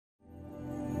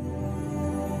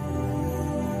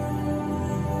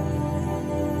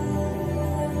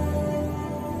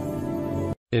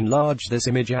Enlarge this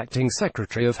image. Acting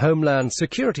Secretary of Homeland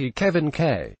Security Kevin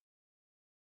K.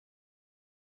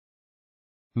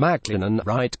 McAleenan,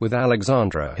 right, with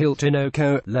Alexandra Hill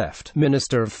Tinoco, left,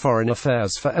 Minister of Foreign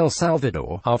Affairs for El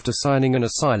Salvador, after signing an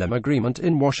asylum agreement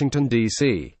in Washington,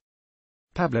 D.C.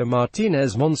 Pablo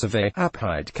Martinez Monsive, app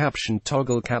hide caption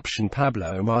toggle caption.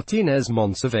 Pablo Martinez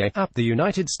Monsive, app. The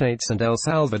United States and El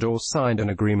Salvador signed an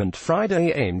agreement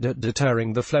Friday aimed at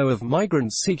deterring the flow of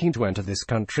migrants seeking to enter this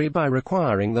country by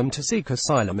requiring them to seek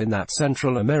asylum in that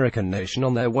Central American nation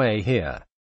on their way here.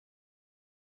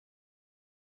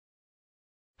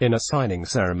 In a signing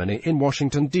ceremony in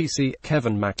Washington, D.C.,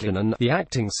 Kevin McAleenan, the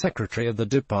acting Secretary of the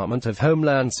Department of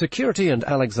Homeland Security, and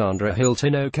Alexandra Hill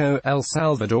Tinoco, El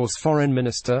Salvador's Foreign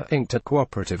Minister, inked a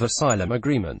cooperative asylum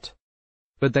agreement.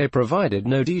 But they provided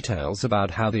no details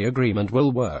about how the agreement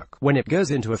will work, when it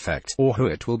goes into effect, or who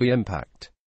it will be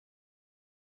impact.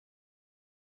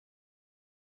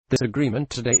 This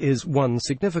agreement today is one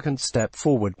significant step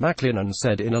forward, McAleenan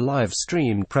said in a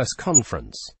live-streamed press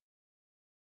conference.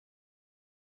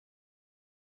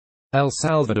 El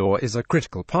Salvador is a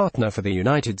critical partner for the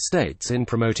United States in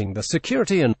promoting the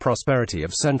security and prosperity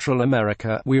of Central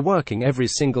America. We're working every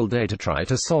single day to try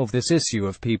to solve this issue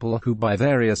of people who by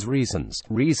various reasons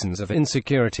of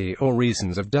insecurity or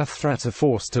reasons of death threats are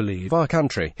forced to leave our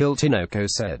country, Hill Tinoco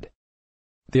said.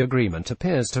 The agreement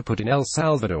appears to put in El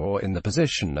Salvador in the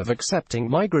position of accepting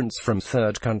migrants from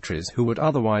third countries who would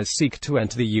otherwise seek to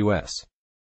enter the U.S.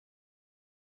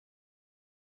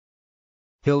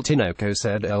 Hill Tinoco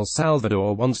said El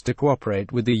Salvador wants to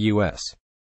cooperate with the U.S.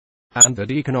 and that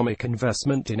economic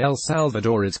investment in El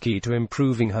Salvador is key to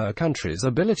improving her country's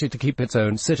ability to keep its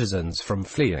own citizens from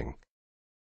fleeing.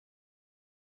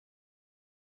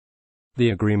 The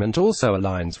agreement also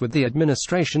aligns with the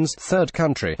administration's third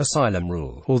country asylum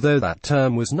rule, although that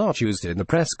term was not used in the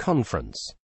press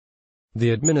conference.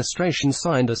 The administration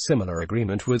signed a similar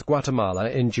agreement with Guatemala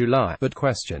in July, but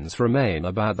questions remain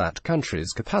about that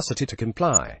country's capacity to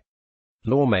comply.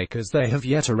 Lawmakers there have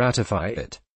yet to ratify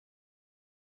it.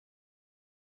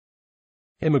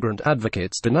 Immigrant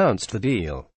advocates denounced the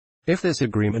deal. If this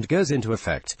agreement goes into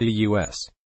effect, the U.S.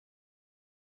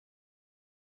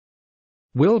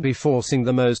 will be forcing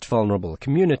the most vulnerable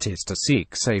communities to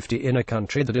seek safety in a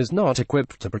country that is not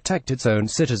equipped to protect its own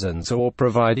citizens or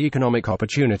provide economic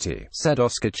opportunity, said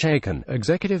Oscar Chacon,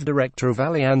 Executive Director of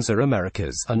Alianza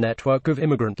Americas, a network of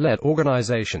immigrant-led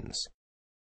organizations.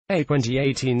 A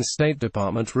 2018 State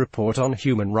Department report on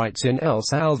human rights in El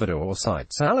Salvador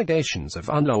cites allegations of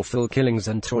unlawful killings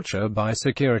and torture by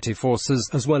security forces,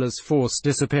 as well as forced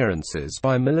disappearances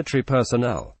by military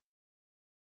personnel.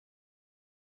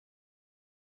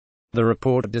 The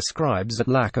report describes a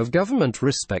lack of government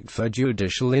respect for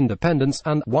judicial independence,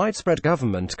 and widespread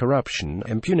government corruption.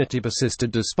 Impunity persisted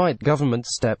despite government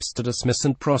steps to dismiss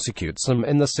and prosecute some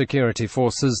in the security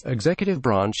forces, executive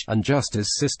branch, and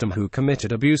justice system who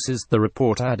committed abuses, the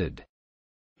report added.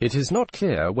 It is not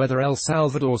clear whether El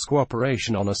Salvador's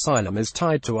cooperation on asylum is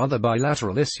tied to other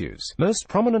bilateral issues, most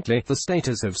prominently, the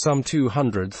status of some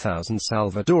 200,000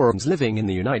 Salvadorans living in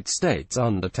the United States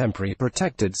under temporary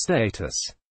protected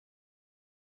status.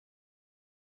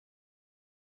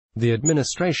 The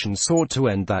administration sought to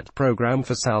end that program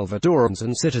for Salvadorans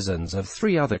and citizens of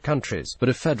 3 other countries, but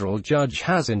a federal judge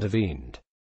has intervened.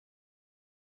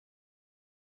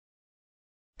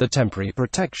 The temporary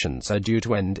protections are due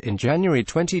to end in January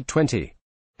 2020.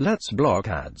 Let's block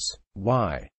ads.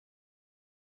 Why?